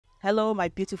Hello, my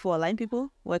beautiful online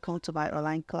people. Welcome to my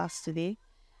online class today.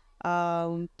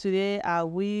 Today I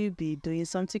will be doing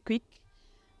something quick.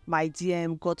 My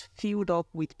DM got filled up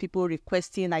with people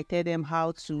requesting I tell them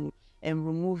how to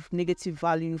remove negative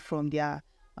value from their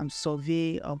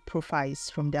survey profiles,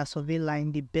 from their survey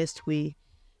line, the best way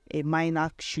a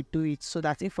miner should do it so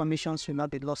that information should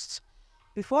not be lost.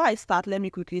 Before I start, let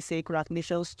me quickly say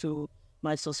congratulations to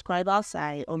my subscribers.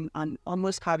 I'm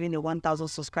almost having a 1,000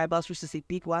 subscribers, which is a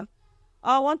big one.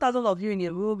 1,000 of you in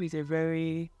a room is a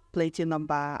very plenty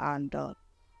number, and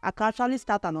I can actually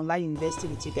start an online university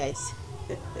with you guys.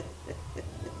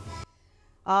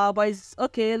 But it's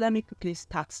okay. Let me quickly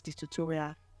start the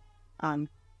tutorial.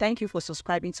 Thank you for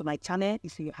subscribing to my channel.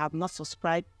 If you have not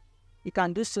subscribed, you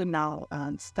can do so now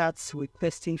and start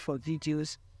requesting for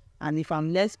videos. And if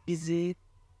I'm less busy,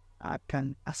 I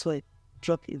can as well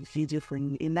drop a video for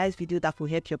you, a nice video that will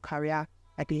help your career.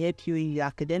 I can help you in your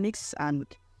academics and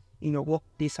in your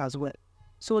workplace as well.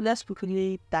 So let's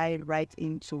quickly dive right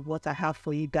into what I have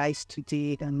for you guys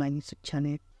today on my YouTube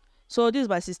channel. So this is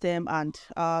my system, and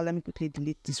let me quickly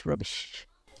delete this rubbish.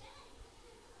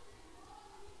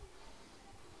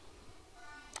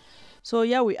 So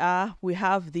here we are. We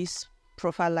have this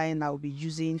profile line I'll be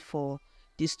using for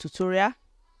this tutorial.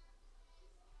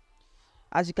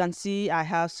 As you can see, I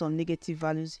have some negative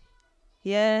values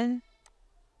here.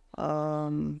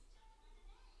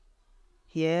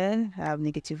 Here I have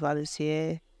negative values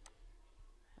here.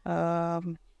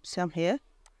 Some here.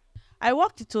 I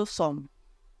walked into some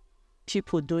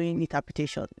people doing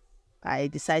interpretation. I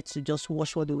decided to just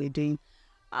watch what they were doing,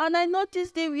 and I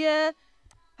noticed they were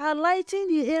highlighting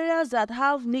the areas that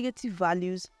have negative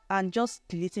values and just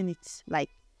deleting it like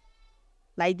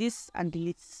this and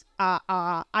delete.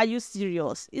 Are you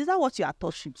serious? Is that what you are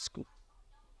taught in school?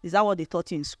 Is that what they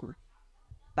taught you in school?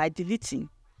 By deleting?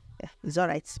 Yeah, it's all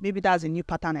right. Maybe that's a new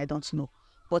pattern, I don't know.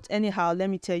 But anyhow, let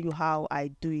me tell you how I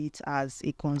do it as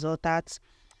a consultant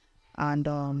and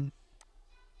a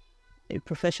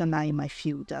professional in my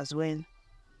field as well.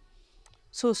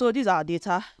 So these are our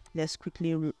data. Let's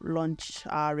quickly launch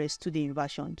our REST-to-the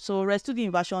inversion. So REST-to-the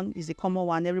inversion is a common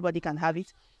one. Everybody can have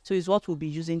it. So it's what we'll be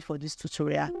using for this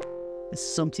tutorial. It's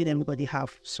something everybody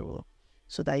have. So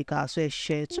that you can also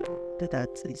share to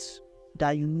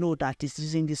that you know that is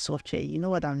using this software. You know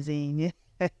what I'm saying?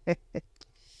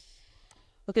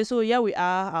 Okay, so here we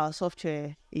are. Our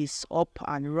software is up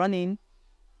and running.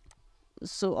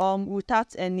 So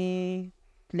without any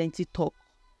plenty talk,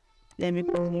 let me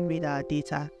quickly read our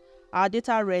data. Our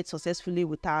data read successfully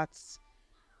without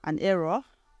an error.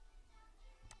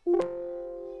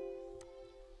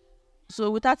 So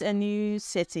without any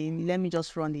setting, let me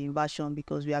just run the inversion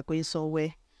because we are going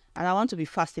somewhere and I want to be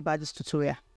fast about this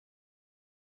tutorial.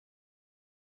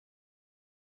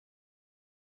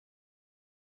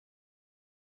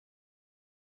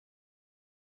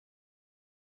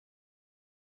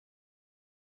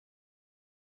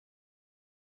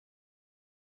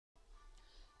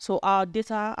 So our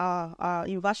data, our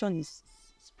inversion is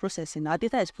processing. Our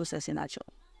data is processing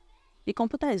actually. The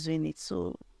computer is doing it.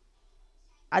 So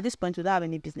at this point, we don't have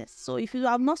any business. So if you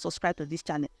have not subscribed to this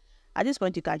channel, at this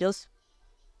point, you can just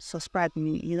subscribe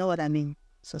me. You know what I mean?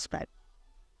 Subscribe.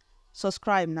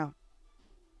 Subscribe now.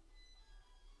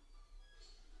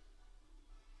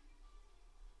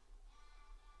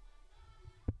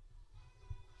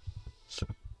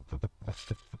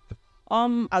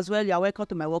 As well, you are welcome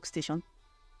to my workstation.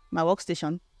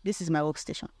 This is my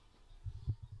workstation.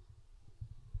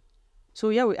 So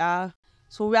here we are.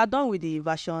 So we are done with the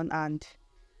version, and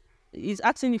it's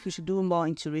asking if we should do more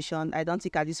iteration. I don't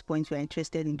think at this point we're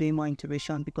interested in doing more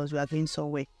iteration because we are going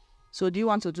somewhere. So do you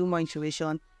want to do more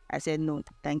iteration? I said no,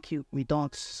 thank you, we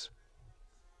don't.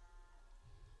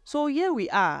 So here we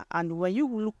are, and when you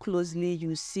look closely,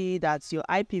 you see that your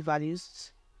IP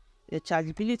values, your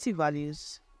chargeability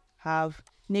values have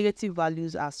negative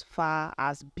values as far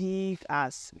as big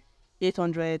as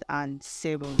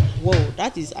 807. Whoa,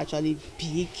 that is actually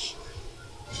big.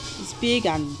 It's big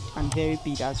and very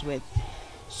big as well.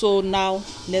 So now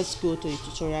let's go to the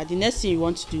tutorial. The next thing you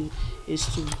want to do is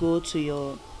to go to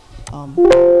your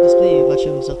display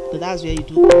inversion result. So that's where you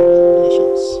do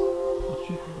calculations.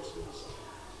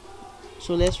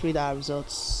 So let's read our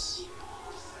results.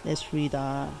 Let's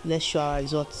show our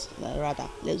results rather.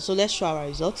 Let's show our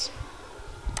results.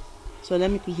 So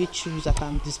let me quickly choose that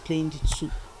I'm displaying the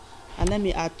two, and let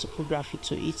me add topography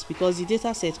to it because the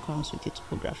data set comes with a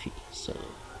topography. So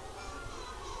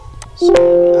let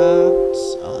me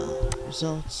add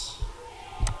results.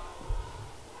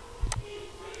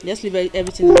 Let's leave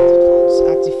everything at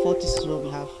default. This is what we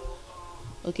have.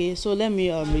 Okay, so let me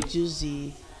reduce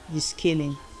the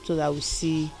scaling. so that we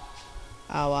see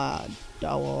our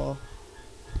the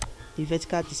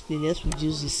vertical display. Let's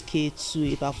reduce the scale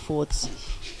to about 40.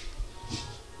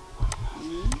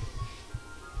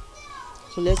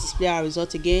 So let's display our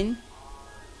result again.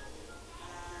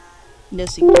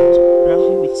 Let's include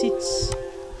topography with it.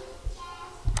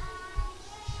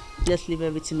 Let's leave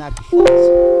everything at default.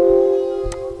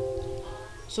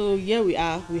 So here we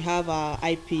are. We have our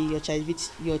IP, your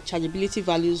chargeability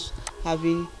values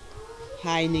having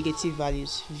high negative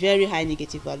values, very high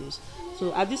negative values.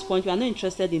 So at this point, we are not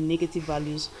interested in negative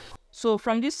values. So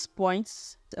from this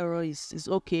point, error is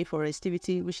okay for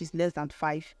resistivity, which is less than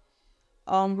 5.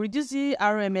 Reduce the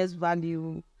RMS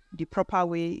value the proper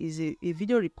way is a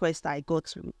video request I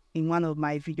got in one of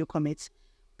my video comments,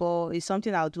 but it's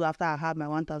something I'll do after I have my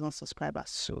 1,000 subscribers.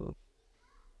 So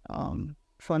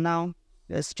for now,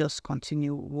 let's just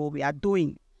continue what we are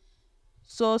doing.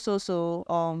 So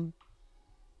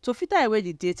to filter away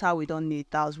the data we don't need,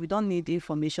 we don't need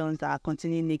information that are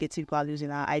containing negative values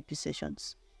in our IP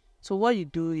sessions. So what you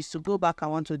do is to go back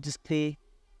and want to display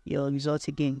your result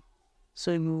again.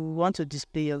 So you want to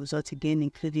display your result again,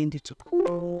 including the two.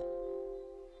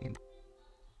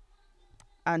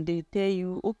 And they tell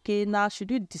you, okay, now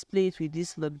should you display it with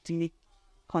this logarithmic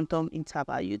quantum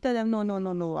interval? You tell them,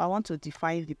 no, I want to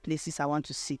define the places I want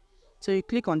to see. So you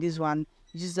click on this one,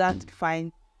 use that to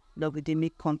define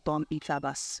logarithmic quantum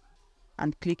intervals,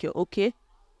 and click your OK.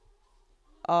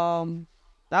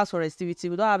 That's for resistivity.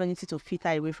 We don't have anything to filter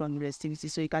away from the resistivity,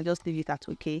 so you can just leave it at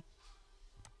OK.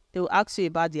 They will ask you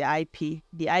about the IP.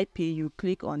 The IP, you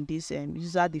click on this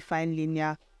user-defined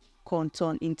linear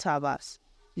contour intervals.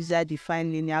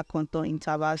 User-defined linear contour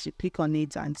intervals. You click on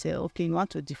it and say, okay, you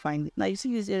want to define it. Now you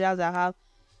see these areas that have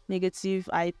negative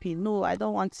IP. No, I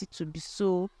don't want it to be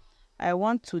so. I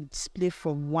want to display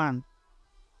from 1.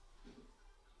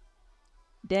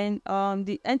 Then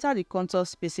enter the contour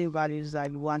spacing values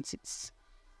that you want it.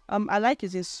 I like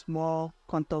using small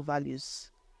contour values.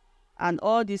 And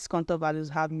all these contour values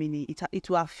have meaning. It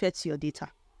will affect your data.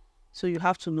 So you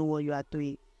have to know what you are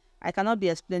doing. I cannot be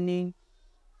explaining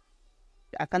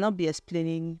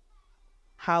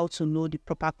how to know the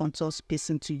proper contour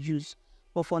spacing to use.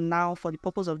 But for now, for the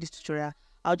purpose of this tutorial,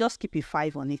 I'll just keep a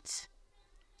 5 on it.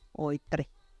 Or a 3.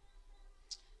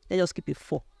 Let's just keep a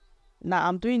 4. Now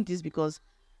I'm doing this because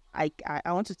I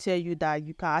want to tell you that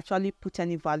you can actually put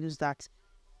any values that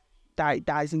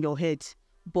is in your head,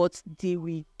 but they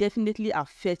will definitely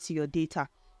affect your data.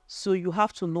 So you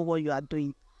have to know what you are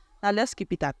doing. Now let's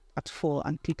keep it at 4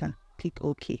 and click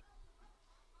OK.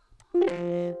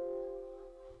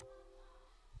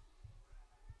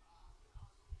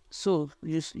 So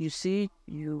you see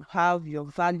you have your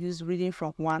values reading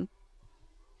from 1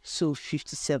 to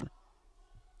 57.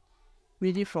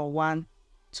 Reading from 1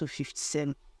 to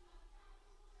 57.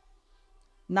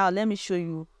 Now let me show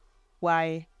you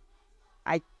why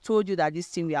I told you that this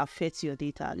thing will affect your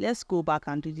data. Let's go back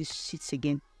and do this sheet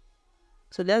again.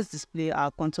 So let's display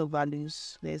our contour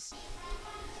values. Let's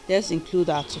include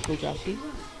our topography.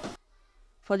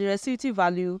 For the resistivity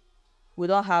value, we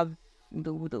don't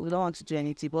want to do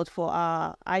anything. But for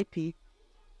our IP,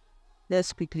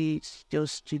 let's quickly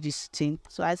just do this thing.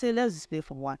 So I say let's display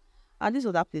for 1. And this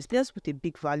other place, let's put a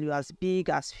big value as big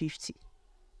as 50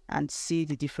 and see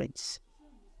the difference.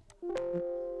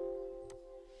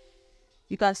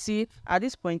 You can see at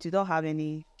this point you don't have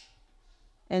any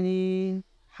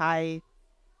high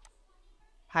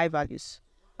values,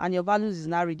 and your values is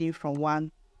now reading from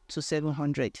 1 to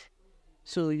 700.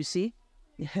 So you see,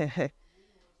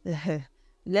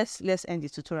 let's end the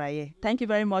tutorial here. Thank you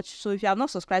very much. So if you have not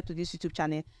subscribed to this YouTube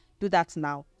channel, do that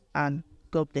now, and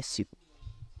God bless you.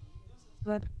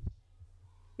 But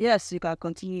yes, you can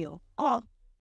continue. Oh.